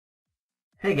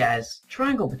Hey guys,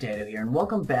 Triangle Potato here, and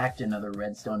welcome back to another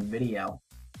Redstone video.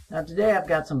 Now today I've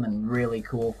got something really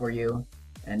cool for you,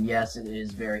 and yes, it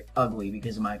is very ugly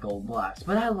because of my gold blocks,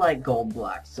 but I like gold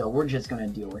blocks, so we're just gonna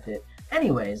deal with it.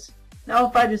 Anyways, now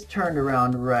if I just turned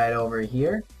around right over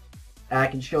here, I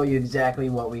can show you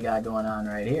exactly what we got going on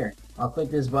right here. I'll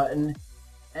click this button,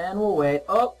 and we'll wait.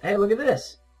 Oh, hey, look at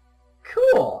this.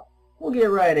 Cool! We'll get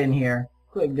right in here,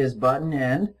 click this button,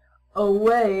 and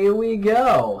away we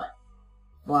go!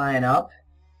 Flying up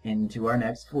into our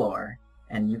next floor,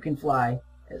 and you can fly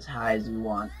as high as you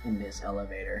want in this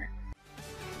elevator.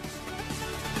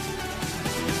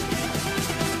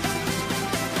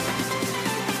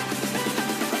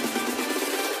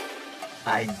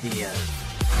 Ideas.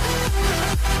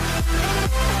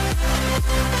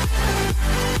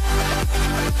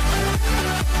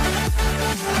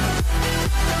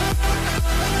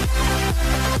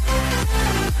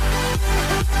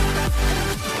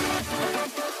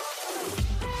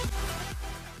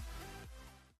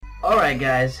 Alright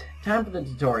guys, time for the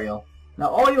tutorial. Now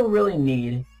all you'll really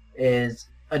need is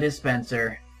a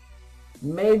dispenser,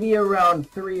 maybe around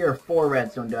 3 or 4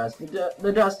 redstone dust.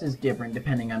 The dust is different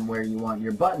depending on where you want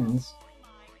your buttons,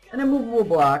 an immovable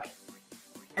block,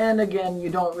 and again, you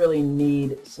don't really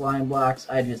need slime blocks.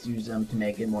 I just use them to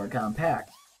make it more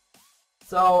compact.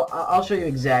 So I'll show you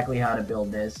exactly how to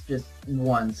build this. Just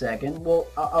 1 second.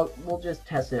 We'll just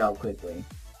test it out quickly.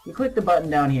 You click the button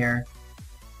down here,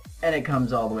 and it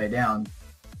comes all the way down.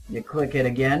 You click it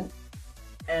again,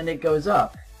 and it goes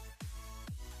up.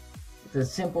 It's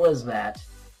as simple as that.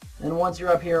 Then once you're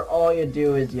up here, all you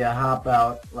do is you hop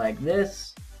out like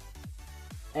this,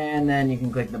 and then you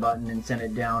can click the button and send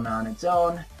it down on its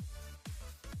own,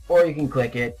 or you can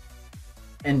click it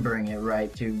and bring it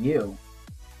right to you.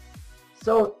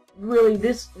 So really,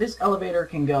 this elevator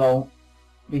can go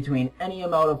between any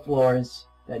amount of floors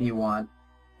that you want.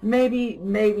 Maybe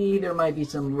there might be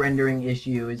some rendering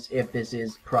issues if this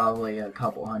is probably a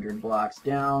couple hundred blocks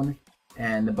down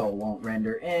and the boat won't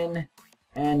render in,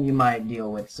 and you might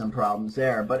deal with some problems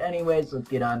there. But anyways, let's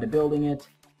get on to building it.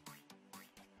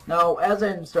 Now, as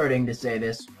I'm starting to say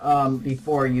this,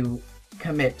 before you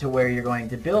commit to where you're going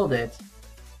to build it,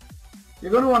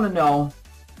 you're going to want to know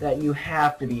that you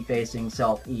have to be facing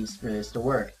southeast for this to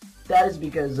work. That is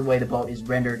because the way the boat is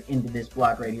rendered into this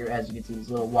block right here, as you can see, this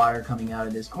little water coming out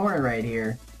of this corner right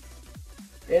here,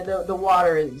 the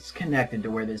water is connected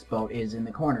to where this boat is in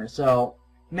the corner. So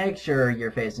make sure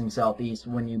you're facing southeast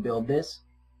when you build this.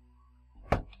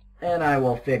 And I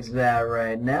will fix that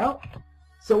right now.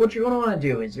 So what you're going to want to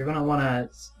do is you're going to want to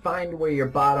find where your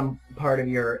bottom part of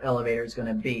your elevator is going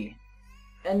to be.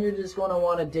 And you're just going to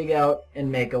want to dig out and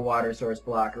make a water source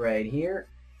block right here.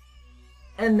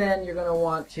 And then you're going to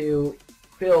want to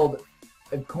build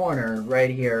a corner right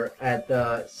here at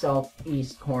the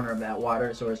southeast corner of that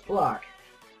water source block.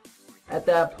 At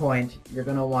that point, you're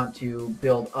going to want to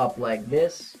build up like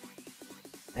this,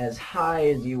 as high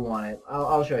as you want it.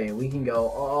 I'll show you. We can go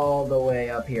all the way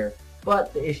up here.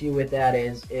 But the issue with that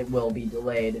is it will be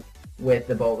delayed with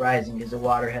the boat rising because the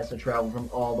water has to travel from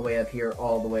all the way up here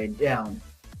all the way down.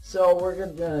 So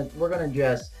we're gonna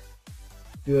just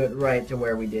do it right to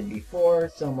where we did before,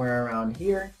 somewhere around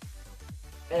here,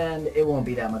 and it won't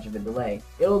be that much of a delay.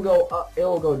 It'll go up,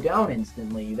 it'll go down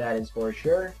instantly, that is for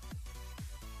sure,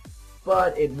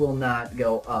 but it will not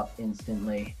go up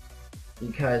instantly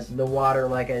because the water,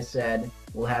 like I said,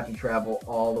 will have to travel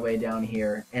all the way down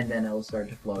here, and then it'll start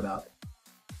to float up.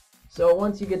 So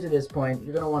once you get to this point,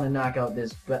 you're going to want to knock out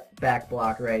this back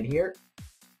block right here,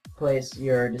 place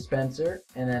your dispenser,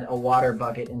 and then a water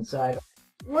bucket inside.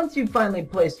 Once you've finally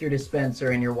placed your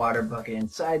dispenser and your water bucket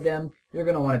inside them, you're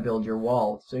going to want to build your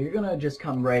wall. So you're going to just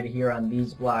come right here on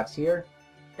these blocks here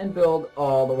and build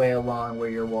all the way along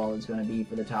where your wall is going to be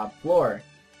for the top floor.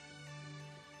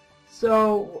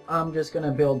 So I'm just going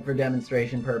to build for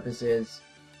demonstration purposes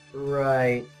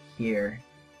right here,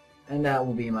 and that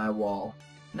will be my wall.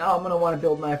 Now I'm going to want to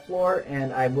build my floor,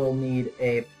 and I will need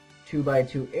a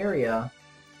 2x2 area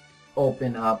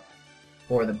open up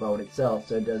for the boat itself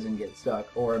so it doesn't get stuck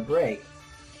or break.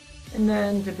 And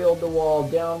then to build the wall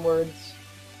downwards,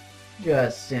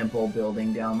 just simple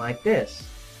building down like this.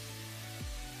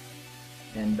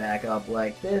 And back up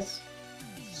like this.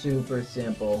 Super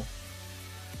simple.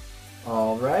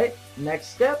 Alright, next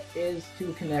step is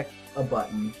to connect a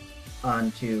button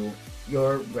onto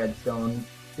your redstone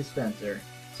dispenser.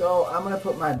 So I'm going to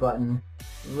put my button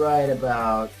right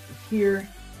about here.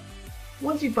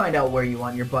 Once you find out where you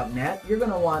want your button at, you're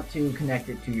going to want to connect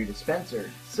it to your dispenser.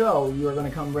 So you are going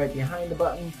to come right behind the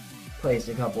button, place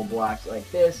a couple blocks like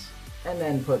this, and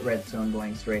then put redstone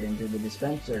going straight into the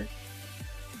dispenser.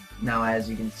 Now as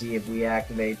you can see, if we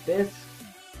activate this,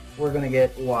 we're going to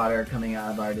get water coming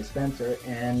out of our dispenser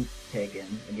and taken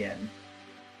again.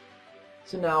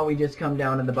 So now we just come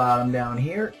down to the bottom down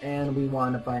here, and we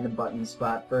want to find a button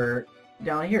spot for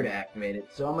down here to activate it.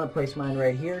 So I'm going to place mine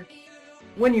right here.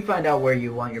 When you find out where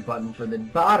you want your button for the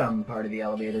bottom part of the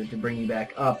elevator to bring you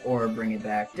back up or bring it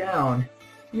back down,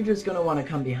 you're just going to want to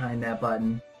come behind that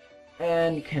button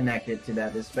and connect it to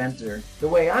that dispenser. The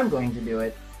way I'm going to do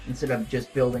it, instead of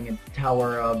just building a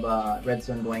tower of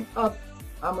redstone going up,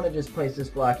 I'm going to just place this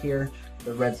block here,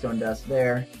 the redstone dust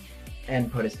there,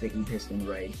 and put a sticky piston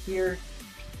right here,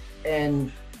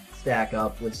 and stack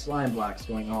up with slime blocks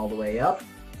going all the way up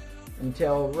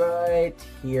until right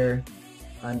here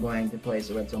I'm going to place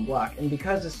a redstone block. And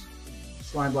because this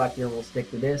slime block here will stick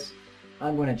to this,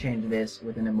 I'm going to change this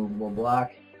with an immovable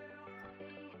block,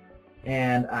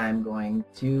 and I'm going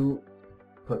to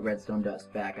put redstone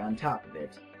dust back on top of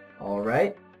it.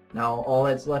 Alright, now all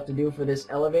that's left to do for this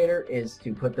elevator is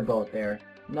to put the boat there.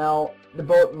 Now, the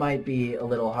boat might be a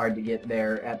little hard to get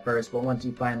there at first, but once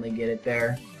you finally get it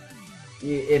there,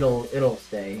 it'll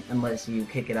stay unless you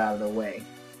kick it out of the way.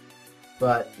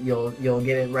 But you'll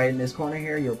get it right in this corner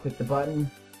here. You'll click the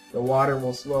button, the water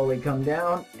will slowly come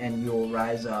down, and you'll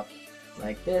rise up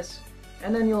like this,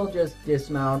 and then you'll just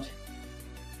dismount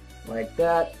like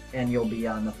that, and you'll be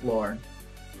on the floor.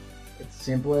 It's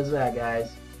simple as that,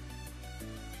 guys.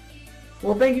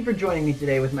 Well, thank you for joining me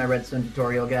today with my redstone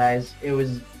tutorial, guys. It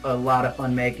was a lot of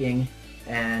fun making,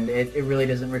 and it really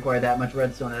doesn't require that much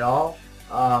redstone at all.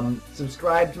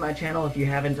 Subscribe to my channel if you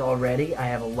haven't already. I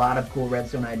have a lot of cool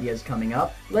redstone ideas coming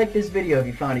up. Like this video if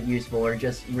you found it useful or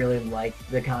just really liked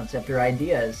the concept or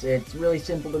ideas. It's really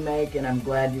simple to make, and I'm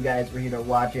glad you guys were here to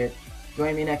watch it.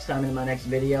 Join me next time in my next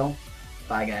video.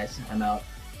 Bye guys, I'm out.